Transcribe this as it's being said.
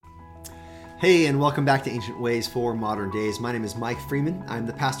Hey, and welcome back to Ancient Ways for Modern Days. My name is Mike Freeman. I'm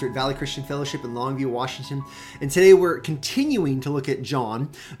the pastor at Valley Christian Fellowship in Longview, Washington. And today we're continuing to look at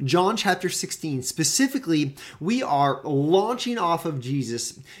John chapter 16. Specifically, we are launching off of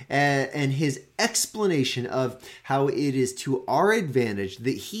Jesus and his explanation of how it is to our advantage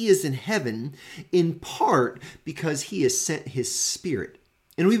that he is in heaven, in part because he has sent his Spirit.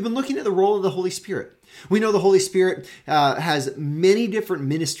 And we've been looking at the role of the Holy Spirit. We know the Holy Spirit has many different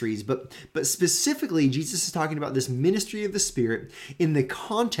ministries, but specifically, Jesus is talking about this ministry of the Spirit in the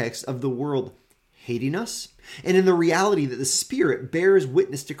context of the world hating us, and in the reality that the Spirit bears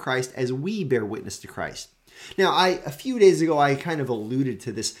witness to Christ as we bear witness to Christ. Now, a few days ago, I kind of alluded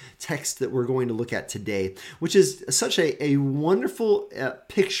to this text that we're going to look at today, which is such a wonderful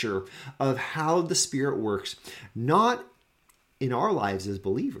picture of how the Spirit works, not in our lives as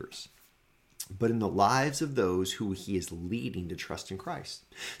believers, but in the lives of those who he is leading to trust in Christ.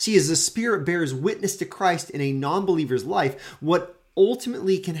 See, as the Spirit bears witness to Christ in a non-believer's life, what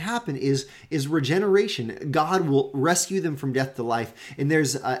ultimately can happen is regeneration. God will rescue them from death to life, and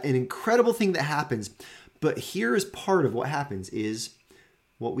there's an incredible thing that happens. But here is part of what happens is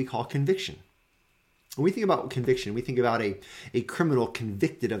what we call conviction. When we think about conviction, we think about a criminal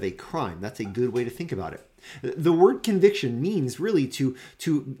convicted of a crime. That's a good way to think about it. The word conviction means really to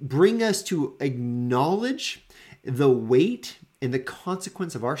bring us to acknowledge the weight and the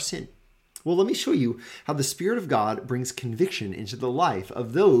consequence of our sin. Well, let me show you how the Spirit of God brings conviction into the life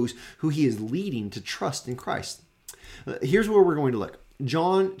of those who he is leading to trust in Christ. Here's where we're going to look.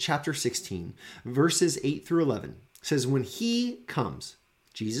 John chapter 16, verses 8 through 11 says, when he comes,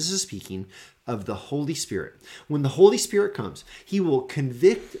 Jesus is speaking of the Holy Spirit. When the Holy Spirit comes, he will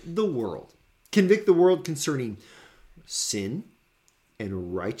convict the world concerning sin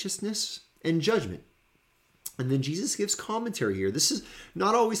and righteousness and judgment. And then Jesus gives commentary here. This is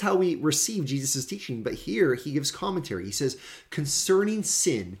not always how we receive Jesus' teaching, but here he gives commentary. He says, concerning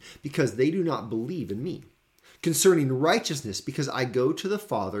sin, because they do not believe in me. Concerning righteousness, because I go to the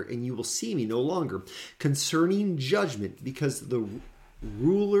Father and you will see me no longer. Concerning judgment, because the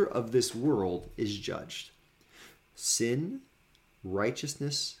ruler of this world is judged. Sin,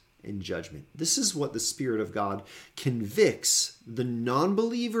 righteousness, and judgment. This is what the Spirit of God convicts the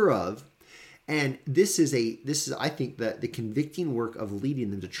non-believer of, and this is I think the convicting work of leading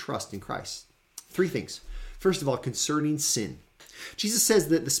them to trust in Christ. Three things. First of all, concerning sin. Jesus says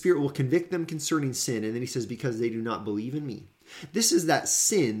that the Spirit will convict them concerning sin, and then he says, because they do not believe in me. This is that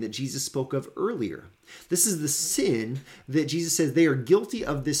sin that Jesus spoke of earlier. This is the sin that Jesus says they are guilty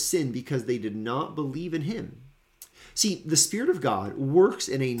of this sin because they did not believe in him. See, the Spirit of God works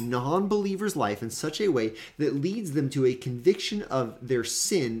in a non-believer's life in such a way that leads them to a conviction of their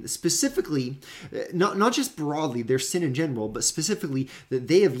sin, specifically, not just broadly, their sin in general, but specifically that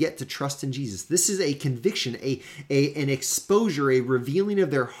they have yet to trust in Jesus. This is a conviction, an exposure, a revealing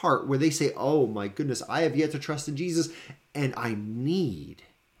of their heart where they say, oh my goodness, I have yet to trust in Jesus and I need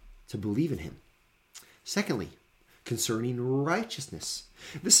to believe in him. Secondly, concerning righteousness.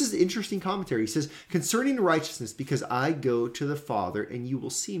 This is interesting commentary. He says, concerning righteousness, because I go to the Father and you will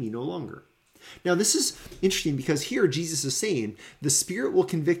see me no longer. Now, this is interesting because here Jesus is saying the Spirit will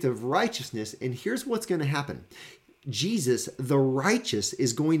convict of righteousness, and here's what's going to happen. Jesus, the righteous,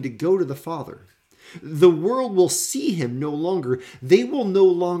 is going to go to the Father. The world will see him no longer. They will no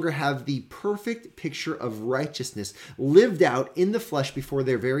longer have the perfect picture of righteousness lived out in the flesh before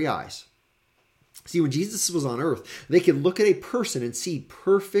their very eyes. See, when Jesus was on earth, they could look at a person and see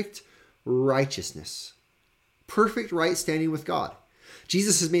perfect righteousness, perfect right standing with God.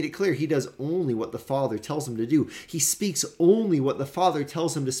 Jesus has made it clear he does only what the Father tells him to do. He speaks only what the Father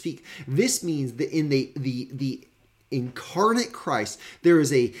tells him to speak. This means that in the incarnate Christ, there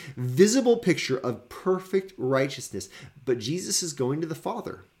is a visible picture of perfect righteousness, but Jesus is going to the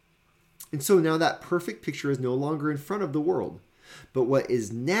Father. And so now that perfect picture is no longer in front of the world. But what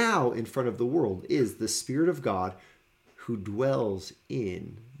is now in front of the world is the Spirit of God who dwells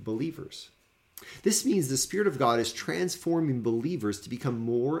in believers. This means the Spirit of God is transforming believers to become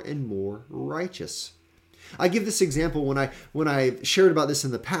more and more righteous. I give this example when I shared about this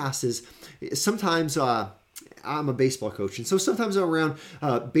in the past is sometimes I'm a baseball coach, and so sometimes I'm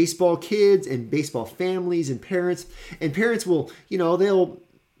around baseball kids and baseball families and parents will,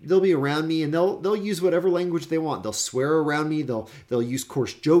 they'll be around me and they'll use whatever language they want. They'll swear around me. They'll use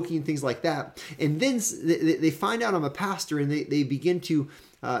coarse joking, things like that. And then they find out I'm a pastor, and they begin to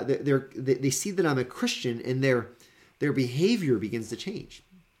they see that I'm a Christian, and their behavior begins to change.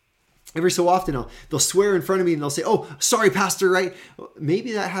 Every so often they'll swear in front of me and they'll say, "Oh, sorry, pastor," right?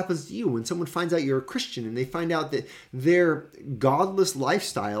 Maybe that happens to you when someone finds out you're a Christian and they find out that their godless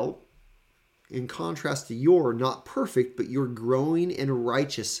lifestyle in contrast to your not perfect, but your growing and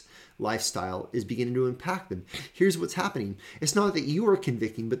righteous lifestyle is beginning to impact them. Here's what's happening. It's not that you are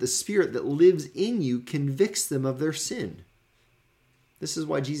convicting, but the Spirit that lives in you convicts them of their sin. This is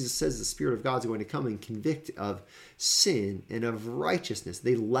why Jesus says the Spirit of God is going to come and convict of sin and of righteousness.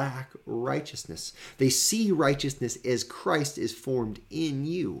 They lack righteousness. They see righteousness as Christ is formed in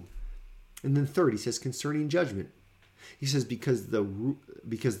you. And then third, he says concerning judgment. He says because the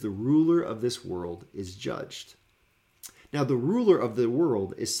ruler of this world is judged. Now the ruler of the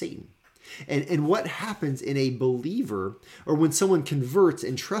world is Satan. And what happens in a believer, or when someone converts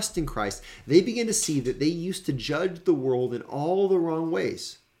and trusts in Christ, they begin to see that they used to judge the world in all the wrong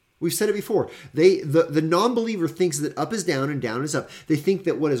ways. We've said it before. The non-believer thinks that up is down and down is up. They think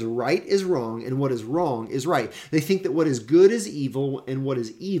that what is right is wrong and what is wrong is right. They think that what is good is evil and what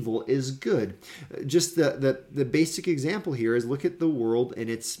is evil is good. Just the basic example here is look at the world and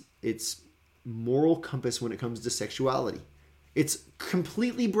its moral compass when it comes to sexuality. It's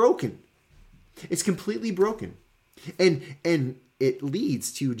completely broken. It's completely broken. And it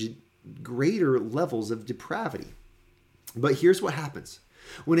leads to greater levels of depravity. But here's what happens.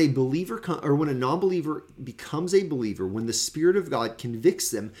 When a believer when a non-believer becomes a believer, when the Spirit of God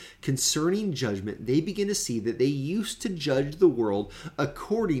convicts them concerning judgment, they begin to see that they used to judge the world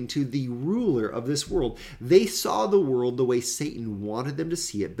according to the ruler of this world. They saw the world the way Satan wanted them to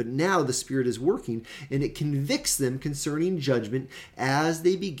see it, but now the Spirit is working and it convicts them concerning judgment as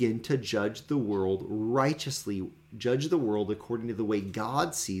they begin to judge the world righteously, judge the world according to the way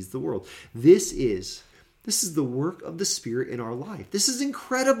God sees the world. This is the work of the Spirit in our life. This is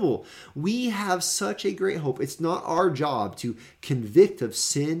incredible. We have such a great hope. It's not our job to convict of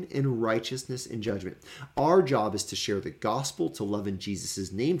sin and righteousness and judgment. Our job is to share the gospel, to love in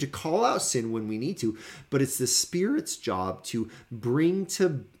Jesus' name, to call out sin when we need to. But it's the Spirit's job to bring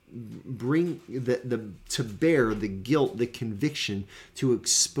to bear the guilt, the conviction, to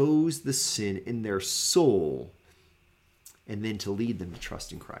expose the sin in their soul, and then to lead them to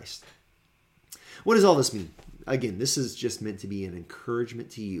trust in Christ. What does all this mean? Again, this is just meant to be an encouragement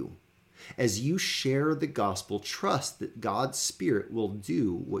to you. As you share the gospel, trust that God's Spirit will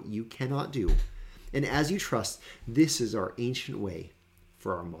do what you cannot do. And as you trust, this is our ancient way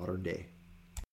for our modern day.